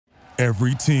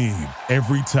Every team,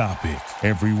 every topic,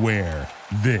 everywhere.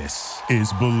 This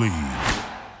is Believe.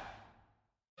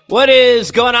 What is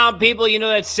going on, people? You know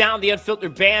that sound, the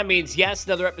Unfiltered band means yes,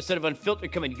 another episode of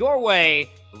Unfiltered coming your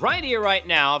way right here, right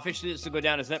now. Officially, this will go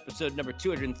down as episode number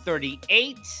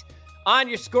 238. On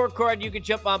your scorecard, you can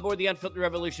jump on board the Unfiltered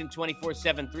Revolution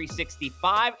 24/7,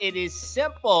 365. It is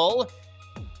simple.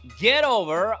 Get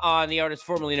over on the artist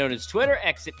formerly known as Twitter,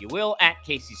 X if you will, at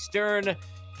Casey Stern.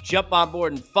 Jump on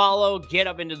board and follow. Get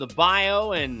up into the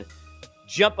bio and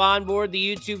jump on board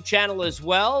the YouTube channel as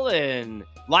well. And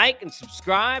like and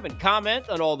subscribe and comment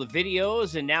on all the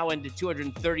videos. And now into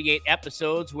 238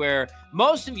 episodes where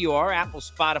most of you are, Apple,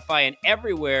 Spotify, and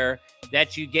everywhere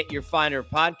that you get your finer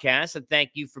podcasts. And thank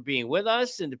you for being with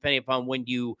us. And depending upon when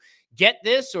you get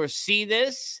this or see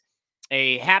this,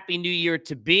 a happy new year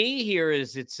to be. Here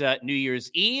is it's New Year's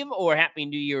Eve, or happy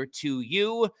new year to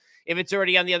you. If it's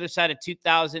already on the other side of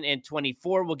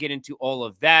 2024, we'll get into all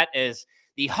of that as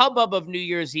the hubbub of New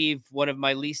Year's Eve, one of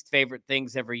my least favorite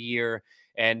things every year.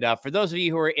 And for those of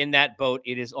you who are in that boat,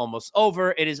 it is almost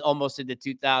over. It is almost into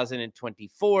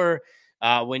 2024.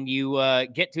 When you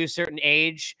get to a certain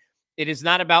age, it is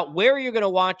not about where you're going to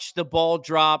watch the ball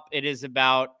drop. It is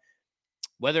about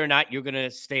whether or not you're going to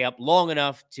stay up long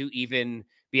enough to even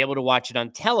be able to watch it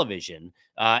on television.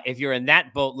 If you're in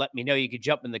that boat, let me know. You could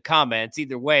jump in the comments.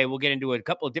 Either way, we'll get into a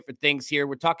couple of different things here.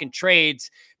 We're talking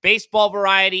trades, baseball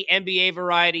variety, NBA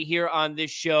variety here on this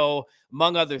show,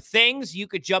 among other things. You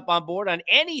could jump on board on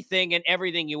anything and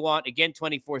everything you want. Again,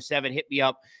 24/7. Hit me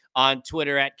up on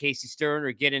Twitter at Casey Stern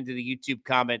or get into the YouTube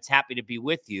comments. Happy to be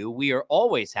with you. We are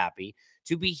always happy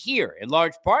to be here, in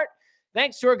large part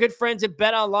thanks to our good friends at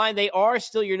BetOnline. They are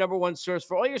still your number one source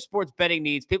for all your sports betting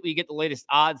needs. People, you get the latest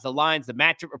odds, the lines, the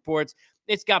matchup reports.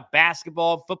 It's got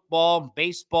basketball, football,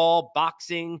 baseball,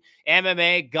 boxing,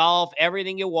 MMA, golf,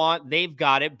 everything you want. They've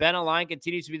got it. BetOnline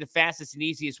continues to be the fastest and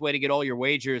easiest way to get all your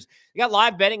wagers. You got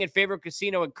live betting and favorite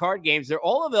casino and card games. They're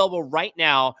all available right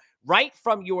now, right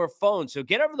from your phone. So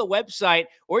get over to the website,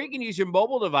 or you can use your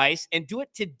mobile device and do it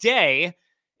today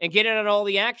and get in on all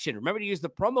the action. Remember to use the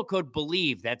promo code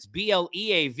BELIEVE. That's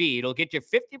BLEAV. It'll get you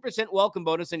 50% welcome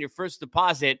bonus on your first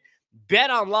deposit.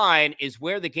 BetOnline is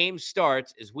where the game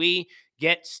starts as we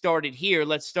get started here.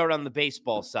 Let's start on the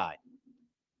baseball side.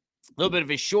 A little bit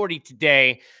of a shorty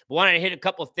today, but wanted to hit a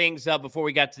couple of things before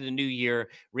we got to the new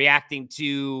year, reacting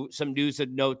to some news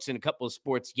and notes and a couple of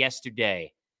sports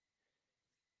yesterday.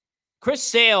 Chris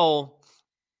Sale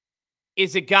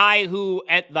is a guy who,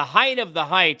 at the height of the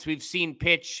heights, we've seen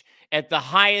pitch at the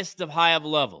highest of high of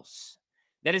levels.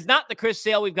 That is not the Chris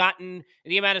Sale we've gotten in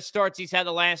the amount of starts he's had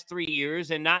the last 3 years,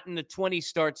 and not in the 20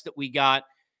 starts that we got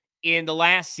in the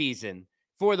last season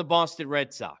for the Boston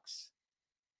Red Sox.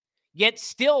 Yet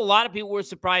still, a lot of people were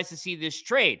surprised to see this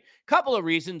trade. Couple of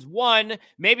reasons. One,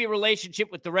 maybe a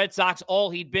relationship with the Red Sox, all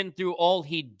he'd been through, all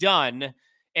he'd done.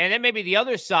 And then maybe the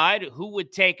other side, who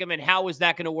would take him and how is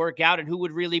that going to work out and who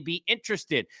would really be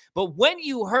interested. But when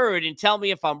you heard, and tell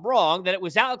me if I'm wrong, that it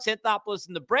was Alex Anthopoulos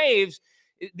and the Braves,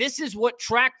 this is what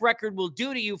track record will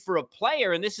do to you for a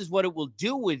player, and this is what it will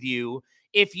do with you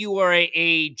if you are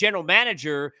a general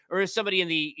manager or somebody in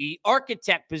the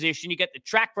architect position. You get the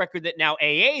track record that now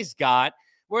AA's got,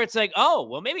 where it's like, oh,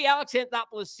 well, maybe Alex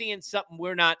Anthopoulos is seeing something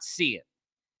we're not seeing.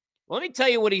 Well, let me tell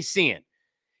you what he's seeing.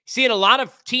 Seeing a lot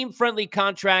of team-friendly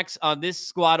contracts on this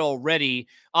squad already,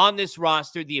 on this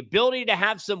roster, the ability to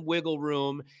have some wiggle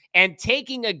room and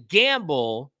taking a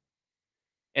gamble.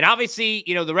 And obviously,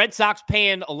 you know, the Red Sox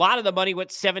paying a lot of the money,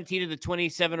 17 of the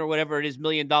 27 or whatever it is $1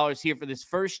 million here for this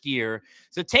first year.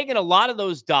 So taking a lot of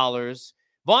those dollars.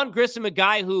 Vaughn Grissom, a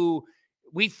guy who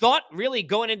we thought really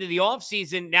going into the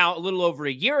offseason now a little over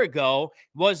a year ago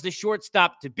was the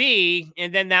shortstop to be,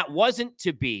 and then that wasn't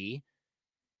to be.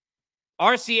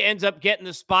 Arcia ends up getting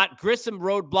the spot. Grissom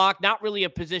roadblock, not really a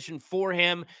position for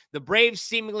him. The Braves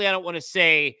seemingly, I don't want to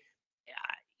say,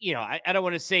 I don't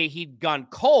want to say he'd gone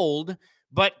cold,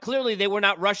 but clearly they were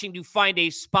not rushing to find a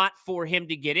spot for him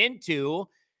to get into.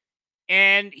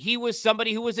 And he was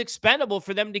somebody who was expendable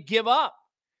for them to give up.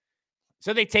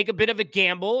 So they take a bit of a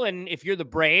gamble. And if you're the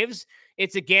Braves,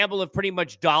 it's a gamble of pretty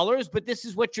much dollars. But this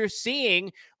is what you're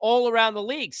seeing all around the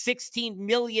league. $16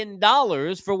 million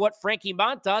for what Frankie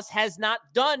Montas has not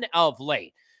done of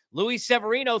late. Luis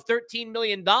Severino, $13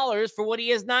 million for what he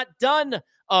has not done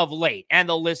of late. And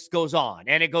the list goes on,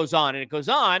 and it goes on, and it goes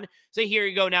on. So here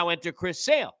you go. Now enter Chris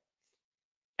Sale.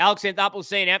 Alex Anthopoulos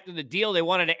saying after the deal, they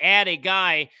wanted to add a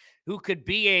guy who could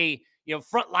be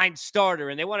frontline starter,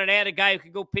 and they wanted to add a guy who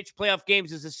could go pitch playoff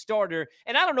games as a starter.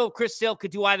 And I don't know if Chris Sale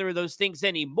could do either of those things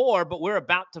anymore, but we're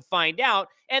about to find out.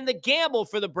 And the gamble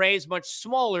for the Braves much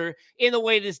smaller in the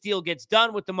way this deal gets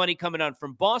done with the money coming on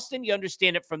from Boston. You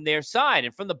understand it from their side.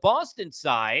 And from the Boston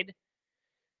side,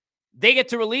 they get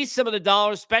to release some of the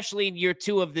dollars, especially in year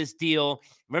 2 of this deal,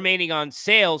 remaining on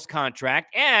Sale's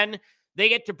contract. And they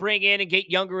get to bring in and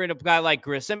get younger in a guy like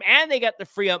Grissom, and they got the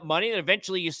free up money that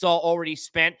eventually you saw already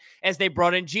spent as they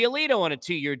brought in Giolito on a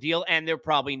 2-year deal, and they're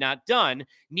probably not done,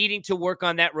 needing to work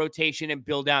on that rotation and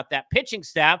build out that pitching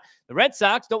staff. The Red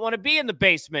Sox don't want to be in the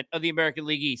basement of the American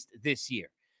League East this year.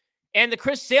 And the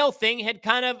Chris Sale thing had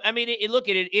kind of, look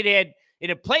at it, it had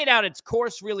played out its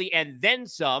course really and then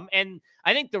some. And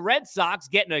I think the Red Sox,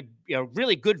 getting a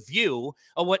really good view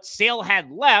of what Sale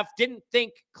had left, didn't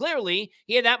think clearly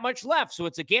he had that much left. So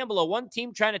it's a gamble of one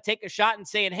team trying to take a shot and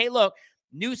saying, hey, look,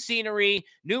 new scenery,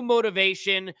 new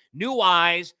motivation, new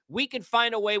eyes. We can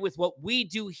find a way with what we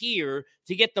do here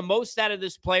to get the most out of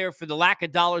this player for the lack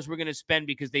of dollars we're going to spend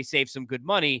because they saved some good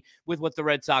money with what the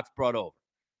Red Sox brought over.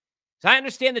 So I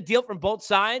understand the deal from both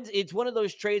sides. It's one of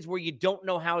those trades where you don't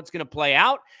know how it's going to play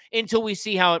out until we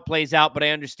see how it plays out, but I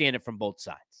understand it from both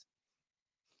sides.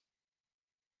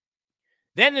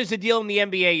 Then there's a deal in the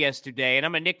NBA yesterday, and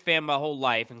I'm a Knicks fan my whole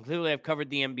life, and clearly I've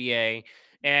covered the NBA,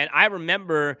 and I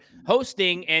remember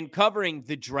hosting and covering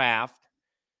the draft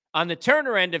on the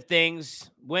Turner end of things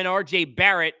when R.J.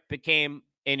 Barrett became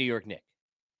a New York Knick.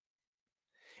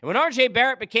 And when R.J.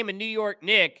 Barrett became a New York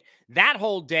Knick, that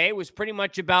whole day was pretty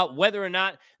much about whether or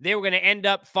not they were going to end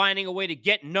up finding a way to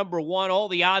get number 1, all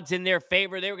the odds in their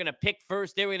favor. They were going to pick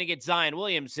first. They were going to get Zion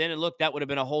Williamson. And look, that would have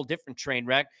been a whole different train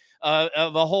wreck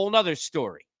of a whole nother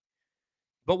story.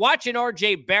 But watching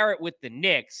R.J. Barrett with the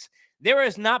Knicks, there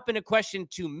has not been a question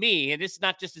to me, and this is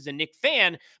not just as a Knicks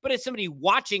fan, but as somebody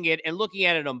watching it and looking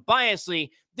at it unbiasedly,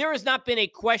 there has not been a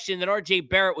question that R.J.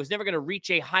 Barrett was never going to reach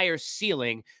a higher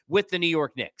ceiling with the New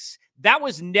York Knicks. That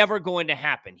was never going to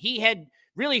happen. He had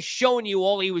really shown you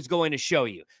all he was going to show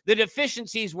you. The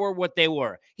deficiencies were what they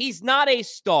were. He's not a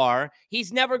star.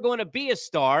 He's never going to be a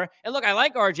star. And look, I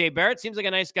like R.J. Barrett. Seems like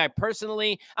a nice guy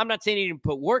personally. I'm not saying he didn't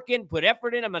put work in, put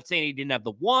effort in. I'm not saying he didn't have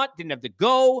the want, didn't have the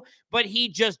go, but he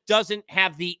just doesn't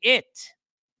have the it.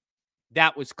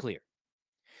 That was clear.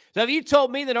 So if you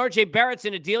told me that R.J. Barrett's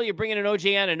in a deal, you're bringing in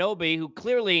O.J. Anunoby, who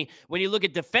clearly, when you look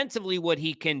at defensively what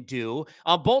he can do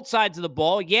on both sides of the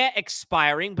ball,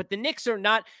 expiring, but the Knicks are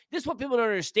not. This is what people don't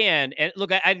understand. And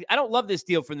look, I don't love this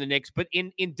deal from the Knicks, but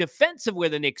in defense of where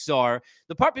the Knicks are,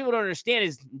 the part people don't understand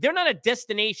is they're not a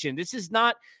destination. This is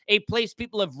not a place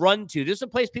people have run to. This is a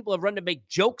place people have run to make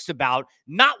jokes about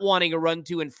not wanting to run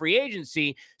to in free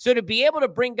agency. So to be able to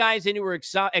bring guys in who are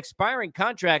expiring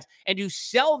contracts and to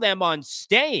sell them on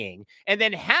staying, and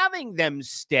then having them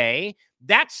stay,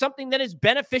 that's something that is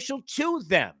beneficial to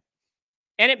them.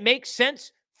 And it makes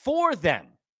sense for them.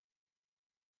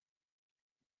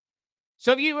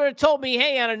 So if you would have told me,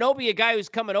 hey, Anunoby, a guy who's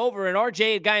coming over, and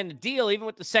RJ, a guy in the deal, even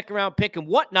with the second round pick and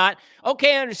whatnot,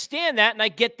 okay, I understand that, and I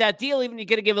get that deal, even if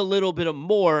you're going to give a little bit of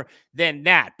more than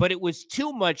that. But it was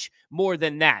too much more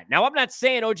than that. Now, I'm not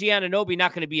saying OG Anunoby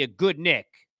not going to be a good Knick.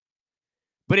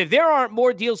 But if there aren't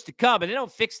more deals to come and they don't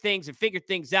fix things and figure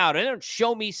things out and they don't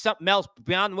show me something else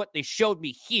beyond what they showed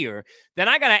me here, then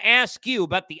I got to ask you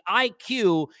about the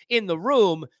IQ in the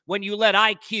room when you let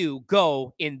IQ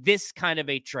go in this kind of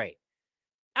a trade.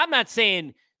 I'm not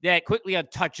saying that Quickly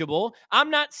untouchable. I'm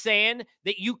not saying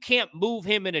that you can't move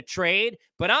him in a trade,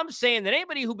 but I'm saying that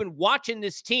anybody who's been watching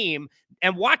this team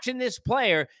and watching this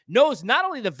player knows not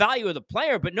only the value of the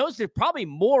player, but knows there's probably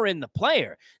more in the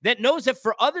player, that knows that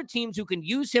for other teams who can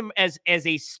use him as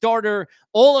a starter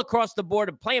all across the board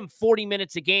and play him 40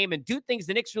 minutes a game and do things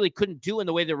the Knicks really couldn't do in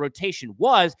the way their rotation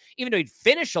was, even though he'd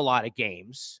finish a lot of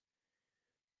games.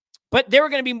 But there were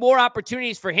going to be more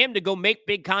opportunities for him to go make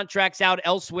big contracts out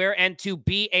elsewhere and to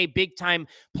be a big-time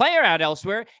player out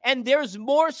elsewhere. And there's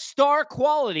more star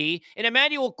quality in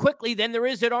Emmanuel Quickly than there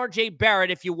is at R.J. Barrett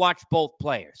if you watch both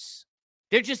players.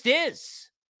 There just is.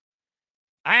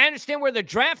 I understand where they're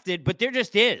drafted, but there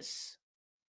just is.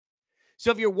 So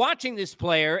if you're watching this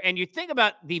player and you think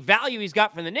about the value he's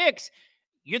got from the Knicks,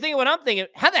 you're thinking what I'm thinking,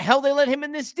 how the hell they let him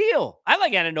in this deal? I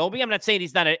like Anunoby. I'm not saying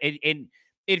he's not an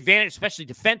advantage, especially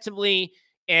defensively,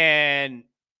 and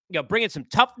bringing some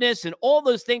toughness and all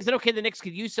those things. And okay, the Knicks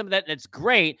could use some of that, and that's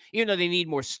great, even though they need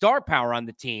more star power on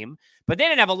the team. But they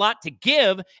didn't have a lot to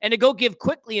give, and to go give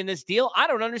Quickly in this deal, I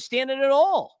don't understand it at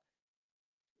all.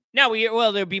 Now,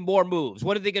 there'll be more moves.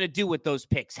 What are they going to do with those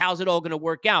picks? How's it all going to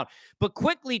work out? But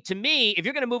quickly, to me, if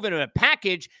you're going to move into a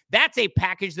package, that's a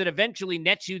package that eventually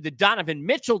nets you the Donovan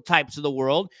Mitchell types of the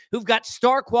world who've got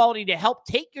star quality to help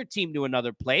take your team to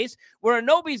another place, where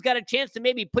Anunoby's got a chance to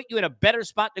maybe put you in a better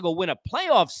spot to go win a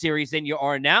playoff series than you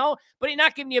are now, but he's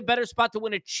not giving you a better spot to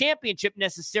win a championship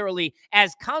necessarily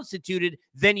as constituted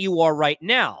than you are right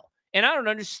now. And I don't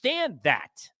understand that.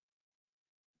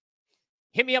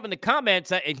 Hit me up in the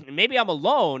comments. Maybe I'm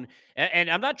alone, and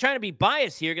I'm not trying to be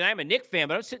biased here because I'm a Knicks fan,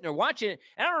 but I'm sitting there watching it,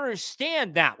 and I don't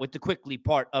understand that with the quickly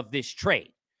part of this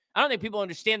trade. I don't think people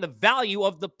understand the value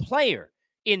of the player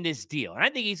in this deal, and I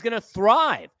think he's going to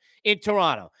thrive in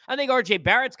Toronto. I think RJ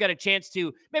Barrett's got a chance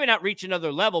to maybe not reach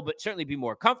another level, but certainly be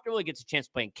more comfortable. He gets a chance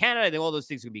to play in Canada. I think all those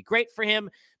things are going to be great for him.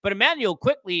 But Emmanuel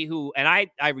Quickley, and I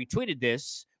retweeted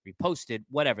this, reposted,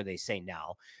 whatever they say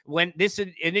now, when this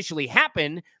initially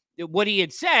happened, what he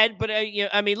had said, but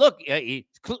look, he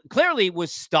clearly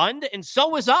was stunned, and so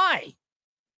was I.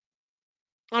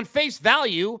 On face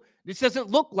value, this doesn't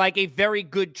look like a very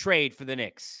good trade for the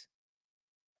Knicks.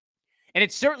 And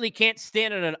it certainly can't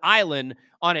stand on an island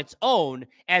on its own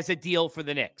as a deal for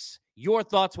the Knicks. Your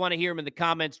thoughts, want to hear them in the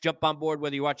comments. Jump on board,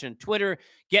 whether you're watching on Twitter,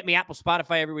 get me Apple,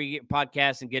 Spotify, everywhere you get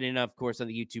podcasts, and get in, of course, on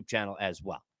the YouTube channel as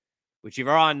well. Which if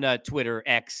you're on Twitter,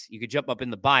 X, you could jump up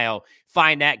in the bio,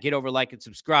 find that, get over, like, and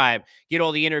subscribe. Get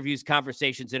all the interviews,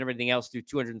 conversations, and everything else through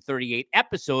 238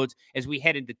 episodes as we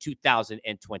head into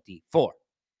 2024.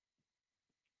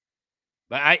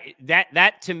 But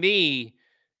that to me,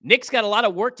 Knicks got a lot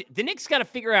of work. The Knicks got to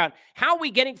figure out how are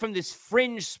we getting from this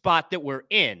fringe spot that we're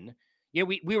in.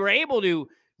 We were able to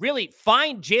really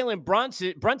find Jalen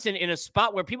Brunson in a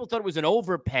spot where people thought it was an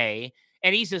overpay,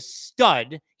 and he's a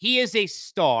stud. He is a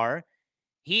star.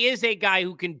 He is a guy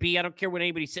who can be, I don't care what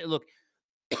anybody says. Look,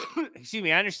 excuse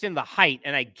me, I understand the height,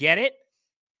 and I get it.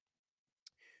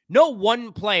 No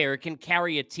one player can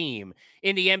carry a team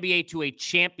in the NBA to a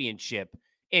championship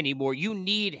anymore. You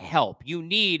need help. You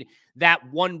need that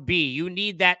 1B. You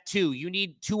need that 2. You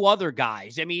need 2 other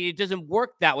guys. I mean, it doesn't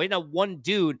work that way. Not one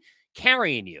dude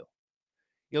carrying you.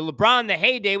 LeBron, the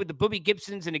heyday with the Booby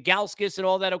Gibsons and the Galskis and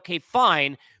all that, okay,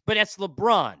 fine, but that's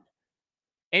LeBron.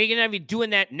 And he can be doing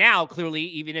that now, clearly,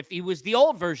 even if he was the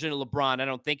old version of LeBron, I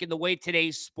don't think, in the way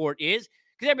today's sport is,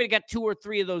 because everybody got 2 or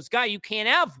 3 of those guys. You can't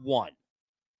have one.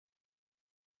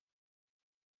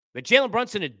 But Jalen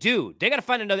Brunson, a dude. They got to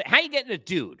find another. How are you getting a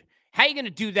dude? How are you going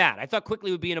to do that? I thought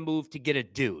quickly would be in a move to get a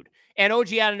dude. And OG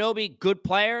Anunoby, good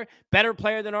player, better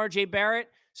player than RJ Barrett.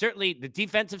 Certainly the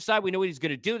defensive side, we know what he's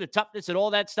going to do, the toughness and all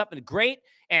that stuff, and great.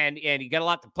 And he got a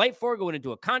lot to play for going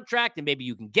into a contract, and maybe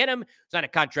you can get him. Sign a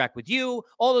contract with you.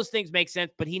 All those things make sense,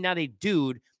 but he's not a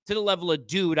dude to the level of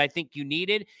dude I think you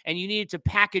needed, and you needed to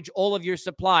package all of your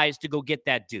supplies to go get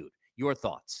that dude. Your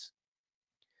thoughts?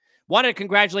 Want to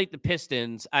congratulate the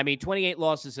Pistons. 28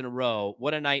 losses in a row.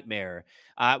 What a nightmare.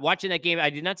 Watching that game, I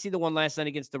did not see the one last night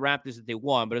against the Raptors that they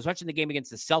won, but I was watching the game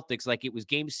against the Celtics like it was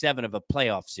game 7 of a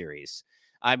playoff series.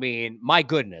 My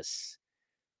goodness.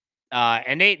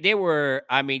 And they were,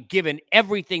 given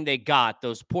everything they got,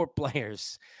 those poor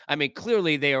players.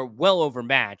 Clearly they are well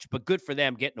overmatched, but good for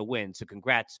them getting a win. So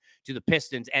congrats to the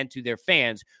Pistons and to their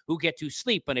fans who get to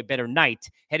sleep on a better night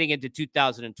heading into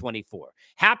 2024.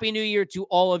 Happy New Year to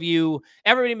all of you.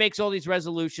 Everybody makes all these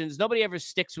resolutions. Nobody ever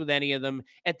sticks with any of them.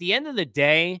 At the end of the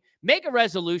day, make a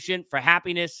resolution for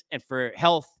happiness and for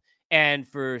health and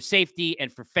for safety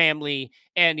and for family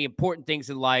and the important things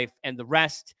in life, and the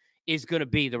rest is going to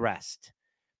be the rest.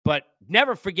 But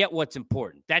never forget what's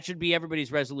important. That should be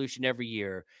everybody's resolution every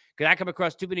year, because I come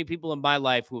across too many people in my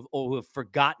life who have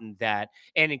forgotten that,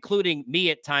 and including me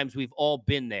at times. We've all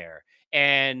been there.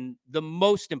 And the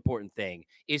most important thing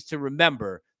is to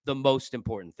remember the most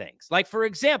important things. Like, for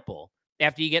example,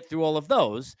 after you get through all of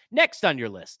those, next on your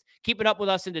list, keeping up with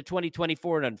us into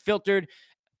 2024 and Unfiltered,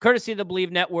 courtesy of the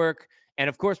Believe Network, and,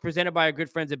 of course, presented by our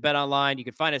good friends at BetOnline. You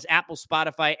can find us Apple,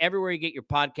 Spotify, everywhere you get your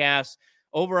podcasts.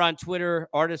 Over on Twitter,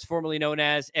 artist formerly known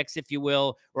as X, if you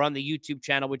will, or on the YouTube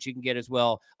channel, which you can get as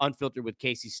well, Unfiltered with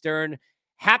Casey Stern.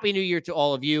 Happy New Year to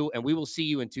all of you, and we will see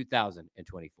you in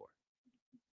 2024.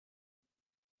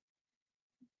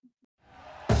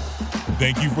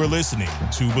 Thank you for listening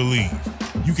to Believe.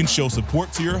 You can show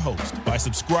support to your host by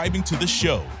subscribing to the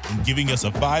show and giving us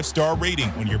a 5-star rating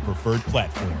on your preferred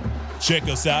platform. Check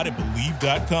us out at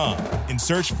Believe.com and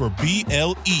search for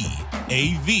BLEAV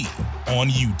on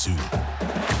YouTube.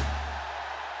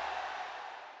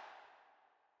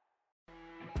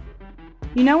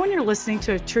 You know when you're listening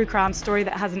to a true crime story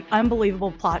that has an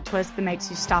unbelievable plot twist that makes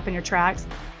you stop in your tracks?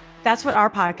 That's what our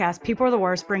podcast, People Are the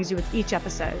Worst, brings you with each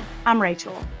episode. I'm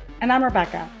Rachel. And I'm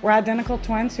Rebecca. We're identical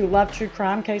twins who love true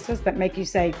crime cases that make you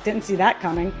say, didn't see that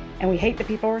coming, and we hate the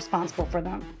people responsible for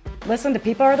them. Listen to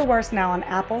People Are the Worst now on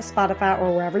Apple, Spotify,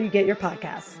 or wherever you get your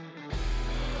podcasts.